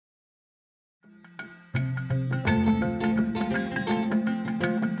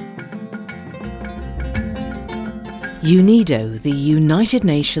UNIDO, the United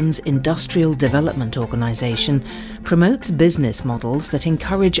Nations Industrial Development Organization, promotes business models that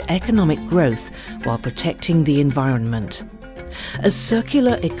encourage economic growth while protecting the environment. A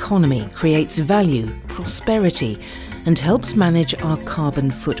circular economy creates value, prosperity, and helps manage our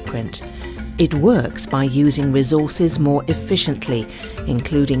carbon footprint. It works by using resources more efficiently,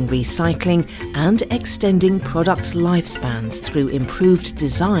 including recycling and extending product lifespans through improved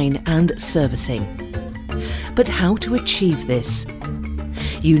design and servicing. But how to achieve this?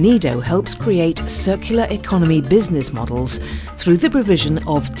 UNIDO helps create circular economy business models through the provision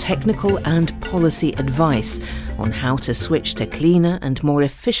of technical and policy advice on how to switch to cleaner and more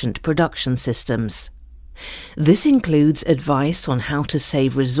efficient production systems. This includes advice on how to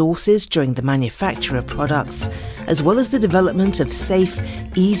save resources during the manufacture of products, as well as the development of safe,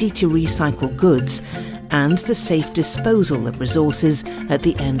 easy-to-recycle goods and the safe disposal of resources at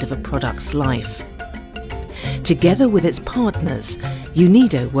the end of a product's life. Together with its partners,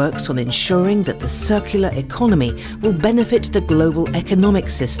 UNIDO works on ensuring that the circular economy will benefit the global economic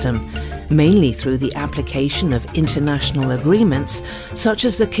system, mainly through the application of international agreements such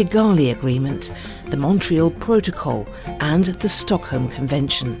as the Kigali Agreement, the Montreal Protocol and the Stockholm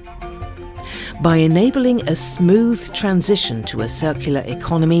Convention. By enabling a smooth transition to a circular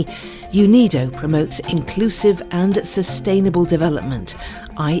economy, UNIDO promotes inclusive and sustainable development,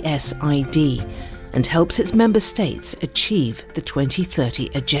 ISID, and helps its member states achieve the 2030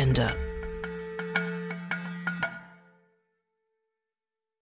 Agenda.